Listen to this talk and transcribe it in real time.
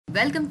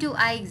Welcome to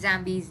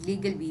iExamB's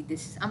Legal Beat.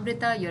 This is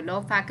Amrita, your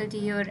law faculty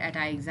here at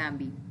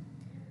iExamB.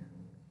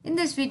 In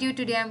this video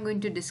today, I'm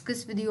going to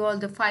discuss with you all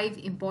the 5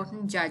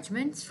 important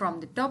judgments from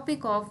the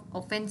topic of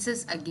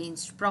offences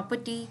against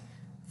property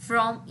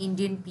from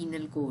Indian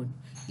Penal Code.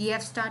 We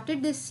have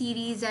started this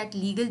series at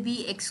Legal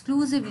B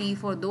exclusively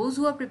for those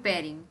who are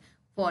preparing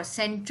for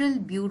Central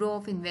Bureau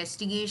of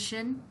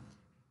Investigation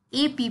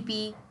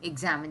APP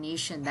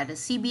examination, that is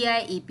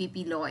CBI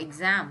APP Law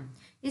exam.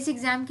 इस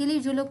exam के लिए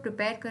जो लोग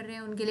prepare कर रहे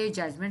हैं उनके लिए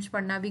जजमेंट्स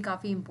पढ़ना भी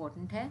काफ़ी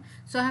इंपॉर्टेंट है.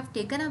 सो I have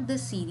taken up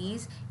this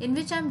series in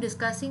which I am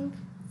discussing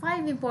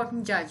 5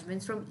 important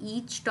judgments from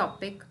each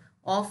topic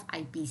of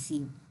IPC,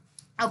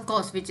 of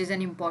course, which is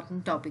an important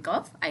topic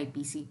of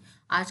IPC.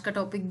 आज का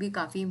टॉपिक भी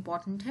काफ़ी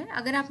इंपॉर्टेंट है.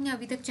 अगर आपने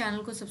अभी तक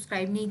चैनल को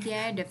सब्सक्राइब नहीं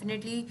किया है,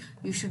 definitely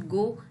you should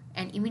go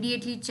and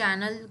immediately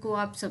channel को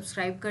आप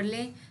सब्सक्राइब कर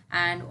लें.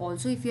 And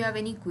also if you have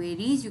any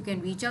queries you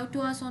can reach out to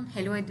us on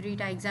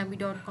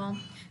hello@iexamb.com.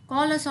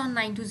 Call us on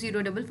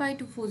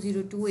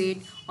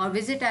 920-552-4028 or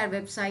visit our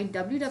website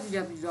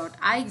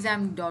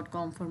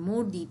www.iexamb.com for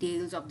more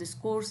details of this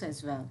course as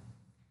well.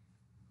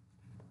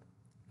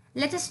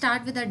 Let us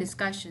start with our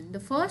discussion.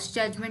 The first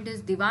judgment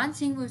is Diwan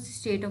Singh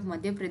versus State of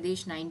Madhya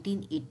Pradesh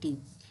 1980.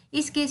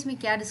 इस case में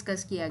क्या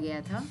discuss किया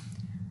गया था?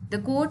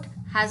 The court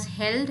has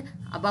held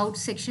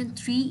about section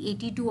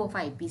 382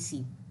 of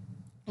IPC.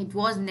 It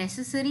was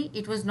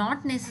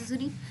not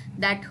necessary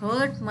that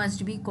hurt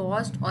must be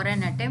caused or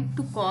an attempt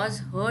to cause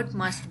hurt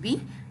must be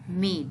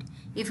made.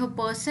 If a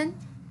person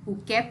who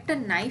kept a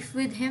knife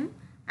with him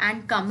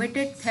and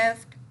committed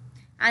theft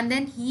and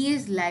then he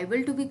is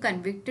liable to be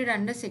convicted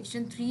under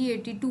section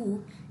 382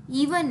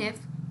 even if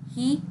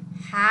he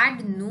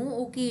had no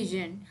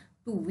occasion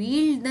to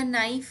wield the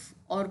knife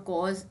or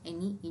cause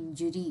any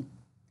injury.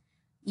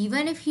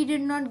 Even if he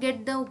did not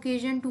get the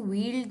occasion to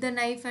wield the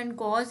knife and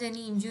cause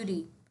any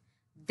injury,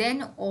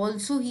 then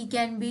also he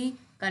can be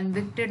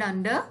convicted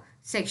under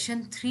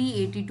section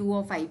 382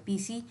 of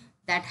IPC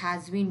that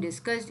has been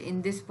discussed in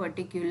this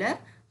particular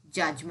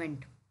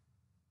judgment.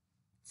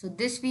 So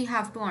this we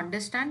have to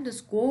understand. The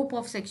scope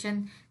of section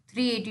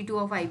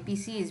 382 of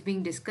IPC is being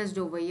discussed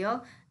over here,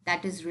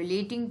 that is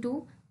relating to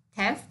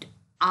theft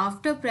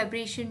after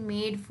preparation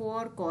made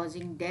for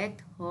causing death,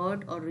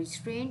 hurt or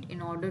restraint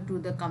in order to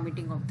the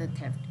committing of the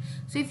theft.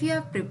 So if you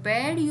have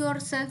prepared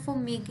yourself for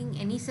making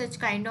any such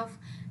kind of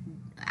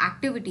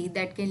activity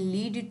that can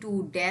lead to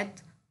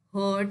death,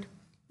 hurt,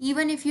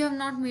 even if you have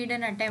not made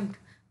an attempt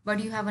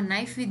but you have a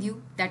knife with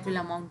you, that will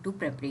amount to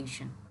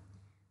preparation.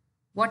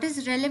 What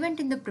is relevant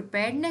in the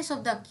preparedness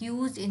of the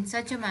accused in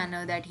such a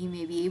manner that he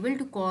may be able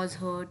to cause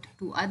hurt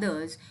to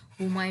others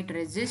who might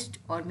resist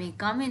or may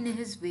come in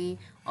his way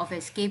of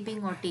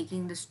escaping or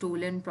taking the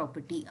stolen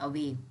property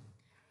away.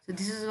 So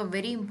this is a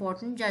very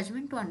important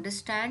judgment to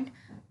understand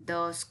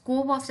the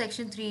scope of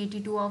section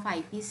 382 of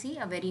IPC,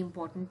 a very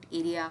important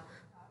area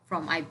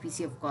from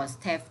IPC, of course,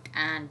 theft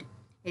and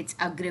its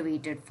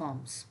aggravated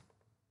forms.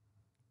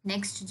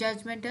 Next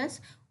judgment is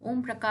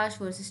Om Prakash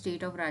versus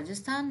State of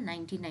Rajasthan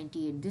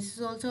 1998. This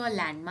is also a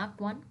landmark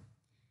one.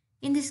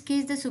 In this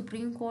case, the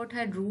Supreme Court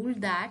had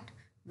ruled that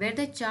where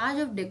the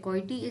charge of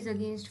dacoity is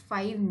against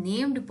 5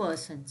 named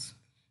persons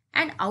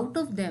and out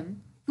of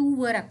them 2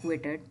 were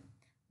acquitted,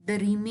 the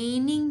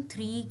remaining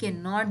 3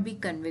 cannot be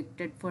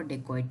convicted for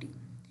dacoity.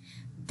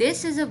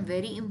 This is a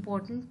very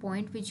important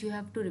point which you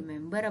have to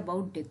remember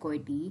about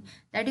dacoity,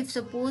 that if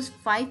suppose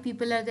 5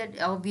 people are that,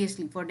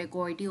 obviously for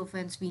dacoity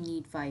offense we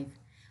need 5.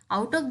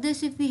 Out of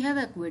this, if we have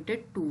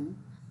acquitted 2,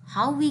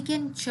 how we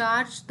can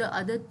charge the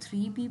other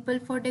 3 people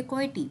for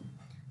dacoity?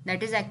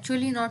 That is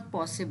actually not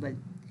possible.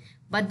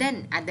 But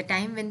then at the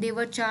time when they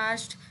were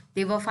charged,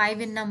 they were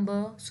 5 in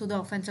number, so the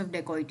offense of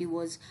dacoity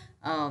was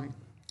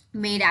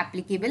made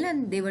applicable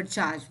and they were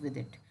charged with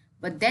it.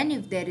 But then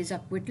if there is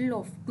acquittal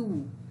of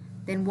 2,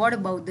 then what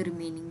about the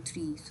remaining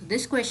 3? So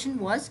this question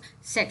was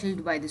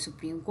settled by the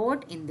Supreme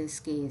Court in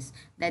this case,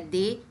 that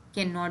they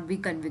cannot be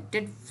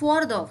convicted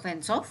for the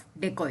offense of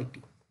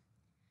dacoity.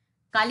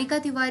 Kalika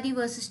Tiwari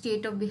versus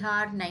State of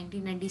Bihar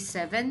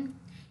 1997.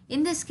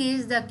 In this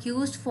case, the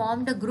accused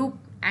formed a group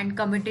and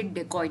committed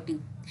dacoity.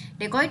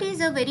 Dacoity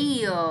is a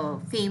very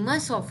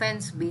famous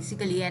offense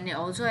basically, and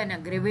also an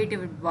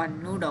aggravated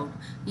one, no doubt.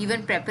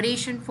 Even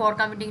preparation for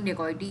committing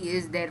dacoity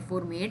is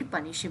therefore made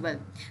punishable.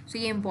 So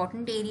ये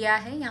important area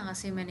है, यहाँ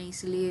से मैंने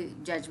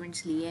इसलिए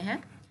judgments लिए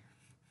हैं.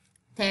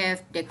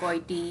 Theft,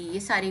 dacoity, ये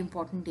सारे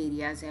important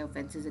areas हैं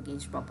offences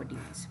against property.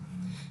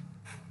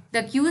 The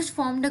accused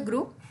formed a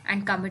group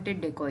and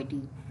committed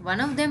dacoity. One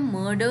of them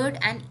murdered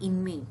an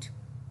inmate.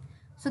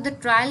 So the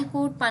trial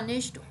court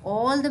punished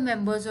all the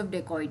members of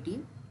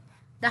dacoity.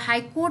 The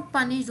High Court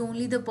punished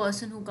only the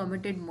person who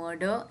committed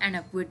murder and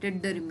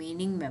acquitted the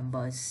remaining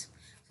members.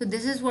 So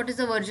this is what is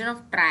the version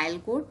of trial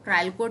court.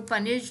 Trial court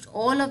punished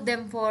all of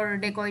them for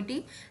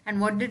dacoity.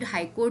 And what did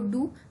High Court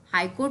do?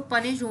 High Court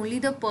punished only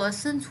the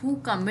persons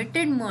who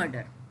committed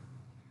murder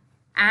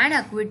and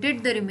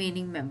acquitted the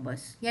remaining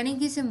members. यानी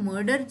कि इसे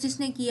murder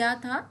जिसने किया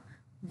था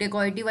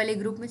dacoity वाले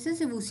group में से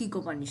सिर्फ उसी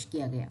को पनिश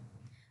किया गया.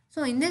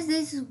 So in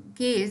this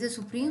case, the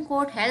Supreme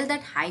Court held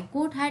that High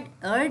Court had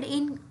erred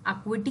in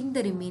acquitting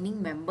the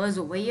remaining members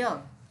over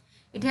here.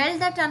 It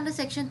held that under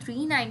section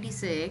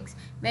 396,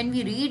 when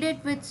we read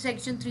it with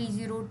section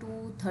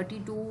 302,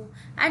 32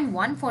 and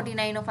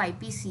 149 of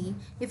IPC,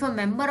 if a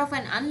member of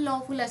an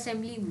unlawful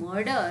assembly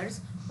murders,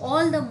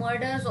 all the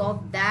murders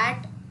of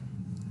that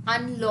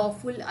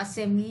unlawful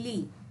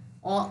assembly,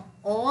 or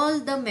all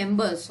the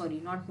members,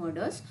 sorry, not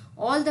murders,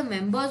 all the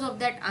members of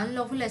that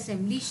unlawful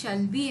assembly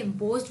shall be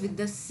imposed with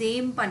the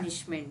same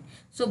punishment.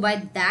 So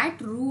by that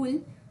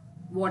rule,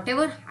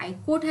 whatever High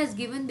Court has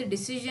given the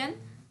decision,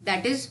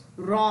 that is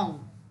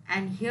wrong.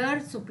 And here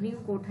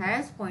Supreme Court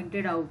has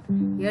pointed out,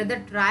 here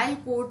the trial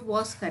court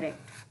was correct.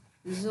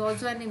 This is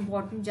also an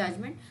important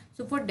judgment.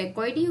 So for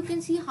dacoity, you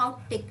can see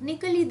how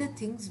technically the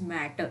things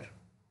matter.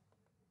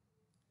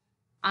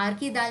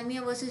 R.K.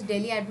 Dalmia versus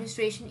Delhi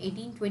Administration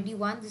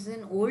 1821. This is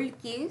an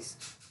old case,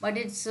 but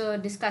it's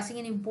discussing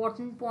an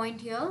important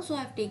point here. So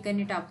I've taken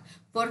it up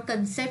for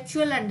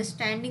conceptual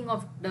understanding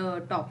of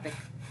the topic.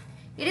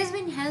 It has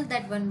been held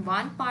that when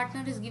one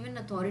partner is given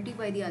authority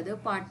by the other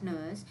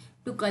partners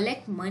to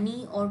collect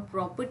money or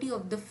property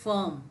of the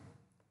firm,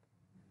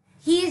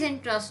 he is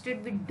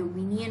entrusted with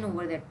dominion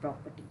over that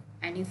property.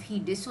 And if he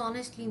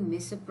dishonestly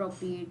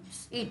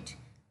misappropriates it,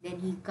 then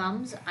he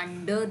comes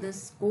under the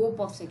scope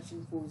of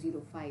section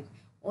 405.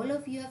 All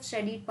of you have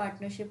studied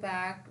Partnership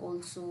Act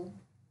also.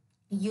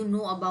 You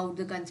know about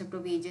the concept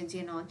of agency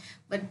and all.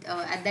 But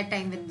at that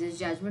time when this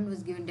judgment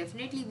was given,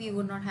 definitely we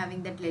were not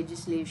having that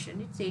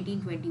legislation. It's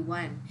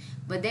 1821.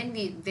 But then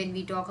when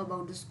we talk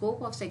about the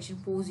scope of section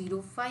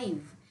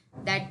 405,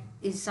 that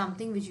is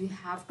something which we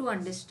have to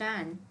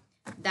understand,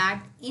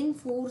 that in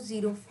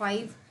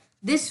 405,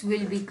 this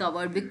will be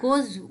covered,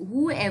 because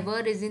whoever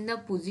is in the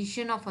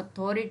position of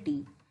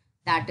authority,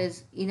 that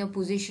is in a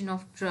position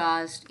of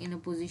trust, in a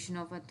position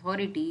of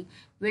authority,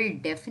 will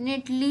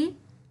definitely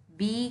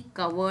be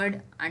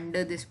covered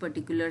under this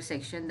particular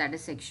section, that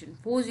is section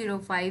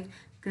 405,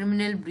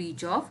 criminal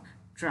breach of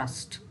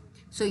trust.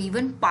 So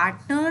even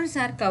partners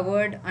are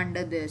covered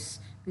under this,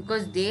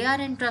 because they are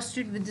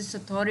entrusted with this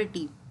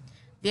authority.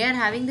 They are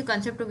having the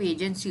concept of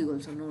agency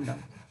also, no doubt.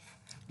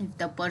 If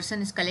the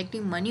person is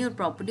collecting money or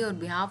property on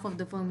behalf of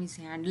the firm, is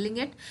handling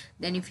it,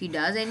 then if he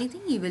does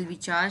anything, he will be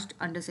charged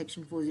under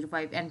section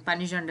 405 and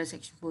punished under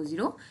section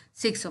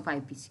 406 of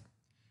IPC.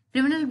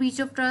 Criminal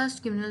breach of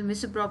trust, criminal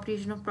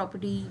misappropriation of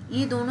property,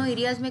 ये दोनों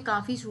areas में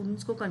काफ़ी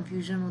students को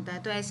confusion होता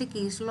है. तो ऐसे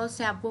case law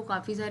से आपको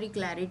काफ़ी सारी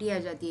क्लैरिटी आ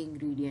जाती है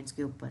इंग्रेडिएंट्स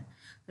के ऊपर.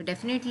 तो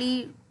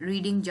definitely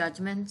reading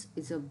judgements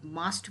is a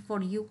must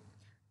for you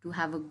to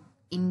have a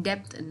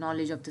in-depth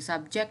knowledge of the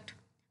subject,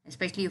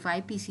 especially if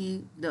IPC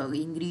the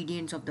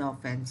ingredients of the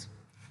offense.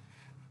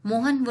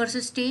 Mohan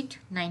versus State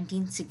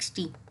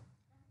 1960.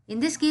 In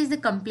this case,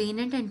 the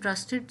complainant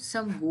entrusted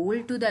some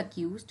gold to the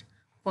accused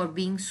for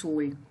being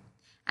sold,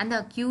 and the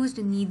accused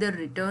neither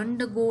returned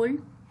the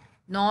gold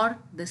nor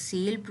the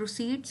sale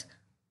proceeds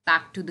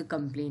back to the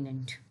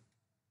complainant.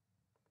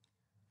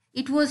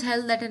 It was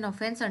held that an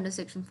offense under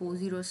section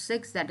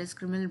 406, that is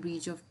criminal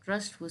breach of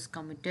trust, was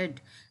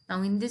committed.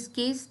 Now in this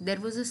case, there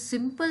was a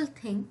simple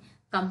thing.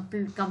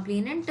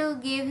 Complainant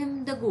gave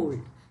him the gold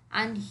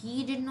and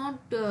he did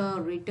not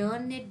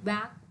return it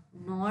back,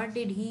 nor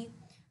did he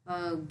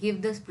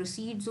give the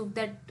proceeds of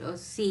that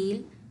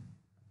sale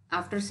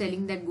after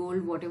selling that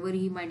gold, whatever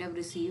he might have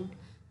received.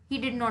 He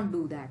did not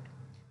do that.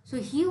 So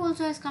he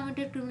also has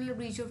committed criminal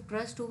breach of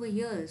trust over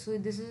here. So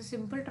this is a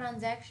simple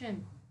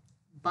transaction.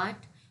 But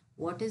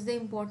what is the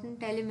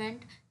important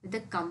element? That the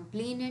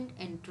complainant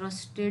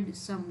entrusted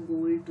some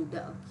gold to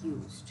the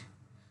accused.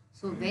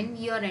 So when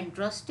you are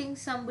entrusting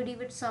somebody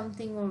with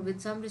something or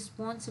with some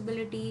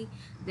responsibility,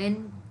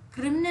 then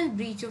criminal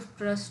breach of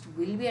trust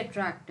will be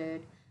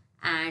attracted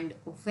and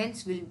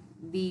offense will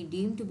be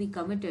deemed to be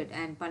committed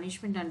and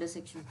punishment under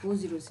section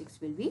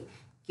 406 will be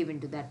given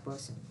to that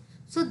person.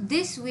 So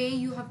this way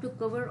you have to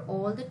cover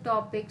all the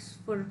topics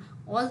for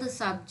all the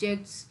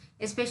subjects,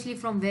 especially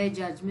from where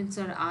judgments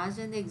are asked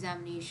in the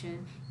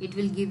examination. It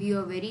will give you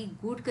a very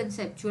good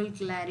conceptual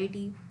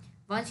clarity.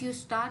 Once you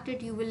start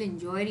it, you will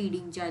enjoy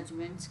reading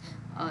judgments.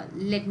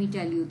 Let me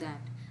tell you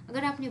that.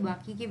 अगर आपने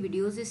बाकी के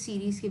videos इस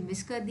series के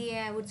miss कर दिए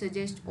हैं, I would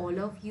suggest all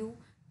of you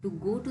to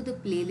go to the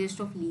playlist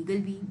of Legal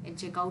Beam and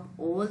check out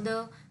all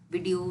the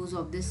videos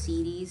of this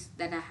series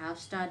that I have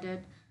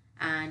started,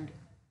 and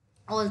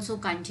also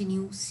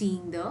continue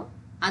seeing the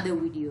other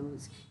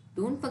videos.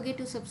 Don't forget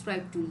to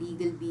subscribe to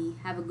Legal Bee.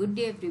 Have a good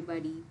day,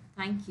 everybody.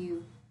 Thank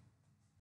you.